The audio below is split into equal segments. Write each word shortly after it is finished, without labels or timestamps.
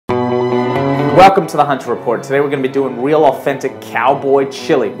Welcome to the Hunter Report. Today we're going to be doing real authentic Cowboy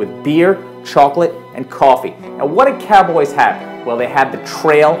chili with beer, chocolate, and coffee. Now what did Cowboys have? Well, they had the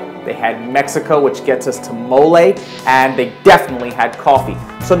trail, they had Mexico, which gets us to mole, and they definitely had coffee.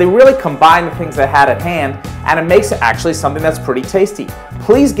 So they really combined the things they had at hand, and it makes it actually something that's pretty tasty.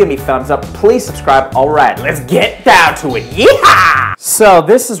 Please give me thumbs up, please subscribe. All right, let's get down to it. Yeehaw! So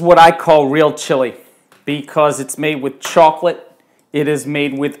this is what I call real chili because it's made with chocolate. It is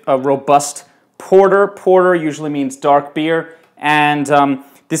made with a robust porter. Porter usually means dark beer, and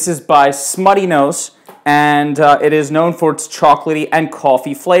this is by Smutty Nose, and it is known for its chocolatey and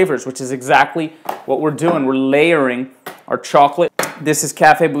coffee flavors, which is exactly what we're doing. We're layering our chocolate. This is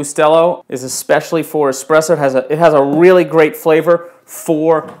Cafe Bustelo, is especially for espresso. It has a really great flavor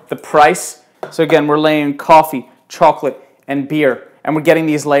for the price. So again, we're laying coffee, chocolate, and beer, and we're getting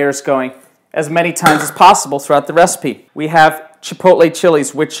these layers going as many times as possible throughout the recipe. We have Chipotle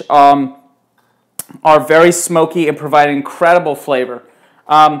chilies, which are very smoky and provide incredible flavor.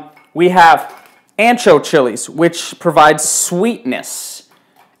 We have ancho chilies, which provide sweetness.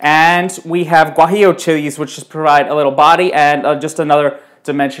 And we have guajillo chilies, which just provide a little body and just another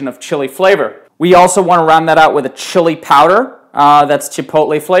dimension of chili flavor. We also want to round that out with a chili powder that's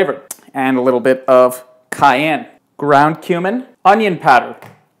chipotle flavored, and a little bit of cayenne. Ground cumin, onion powder,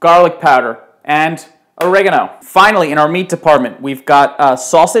 garlic powder, and oregano. Finally, in our meat department, we've got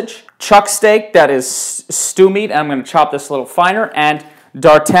sausage, chuck steak, that is stew meat, and I'm going to chop this a little finer, and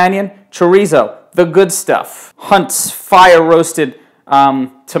D'Artagnan chorizo, the good stuff. Hunt's fire-roasted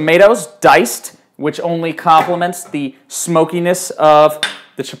tomatoes, diced, which only complements the smokiness of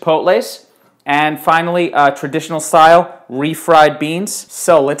the chipotles. And finally, traditional style, refried beans.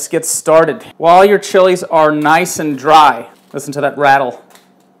 So let's get started. While your chilies are nice and dry, listen to that rattle.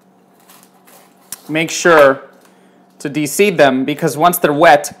 Make sure to de-seed them, because once they're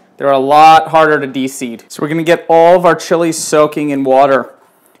wet, they're a lot harder to de-seed. So we're going to get all of our chilies soaking in water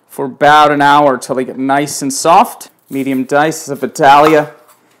for about an hour until they get nice and soft. Medium dice is a Vidalia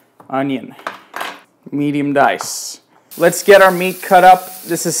onion. Medium dice. Let's get our meat cut up.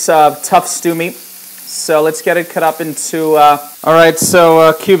 This is tough stew meat, so let's get it cut up into, alright,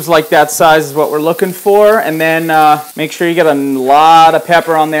 so cubes like that size is what we're looking for, and then make sure you get a lot of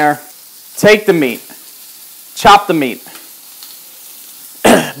pepper on there. Take the meat, chop the meat,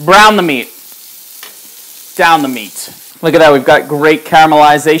 brown the meat, down the meat. Look at that, we've got great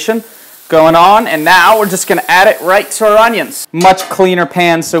caramelization going on, and now we're just going to add it right to our onions. Much cleaner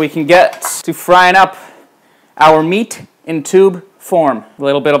pan so we can get to frying up our meat in tube form. A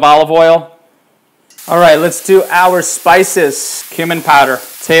little bit of olive oil. All right, let's do our spices. Cumin powder,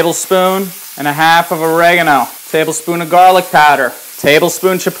 tablespoon and a half of oregano, tablespoon of garlic powder,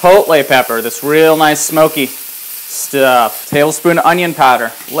 tablespoon chipotle pepper, this real nice smoky stuff, tablespoon of onion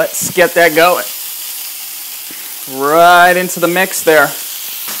powder. Let's get that going. Right into the mix there.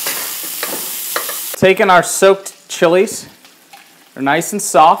 Taking our soaked chilies, they're nice and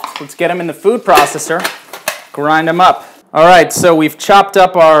soft. Let's get them in the food processor, grind them up. All right, so we've chopped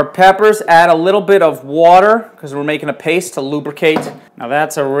up our peppers, add a little bit of water because we're making a paste to lubricate. Now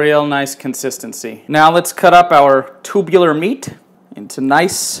that's a real nice consistency. Now let's cut up our tubular meat into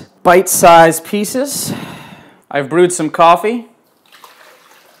nice bite-sized pieces. I've brewed some coffee.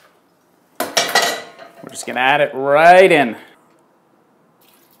 We're just gonna add it right in.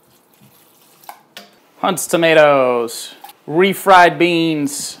 Hunt's tomatoes, refried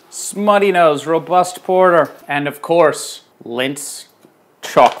beans, Smutty Nose, robust porter, and of course, Lint's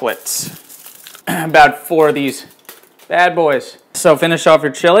chocolates. About 4 of these bad boys. So finish off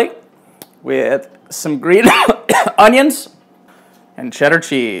your chili with some green onions and cheddar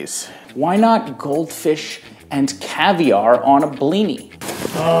cheese. Why not goldfish and caviar on a blini?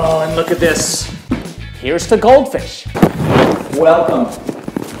 Oh, and look at this. Here's to goldfish. Welcome,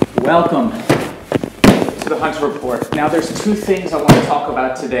 welcome to the Hunter Report. Now there's 2 things I want to talk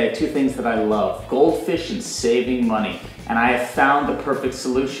about today, 2 things that I love. Goldfish and saving money. And I have found the perfect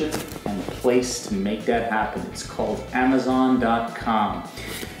solution and the place to make that happen. It's called Amazon.com.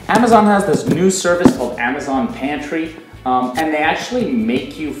 Amazon has this new service called Amazon Pantry, and they actually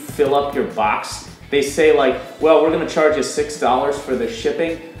make you fill up your box. They say like, well, we're gonna charge you $6 for the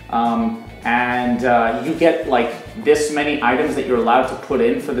shipping, and you get like this many items that you're allowed to put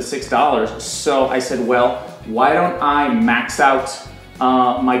in for the $6. So I said, well, why don't I max out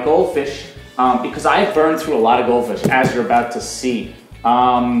my goldfish, because I've burned through a lot of goldfish, as you're about to see.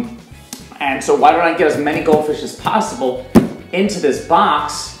 And so why don't I get as many goldfish as possible into this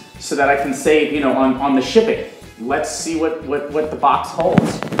box so that I can save, you know, on the shipping. Let's see what the box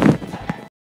holds.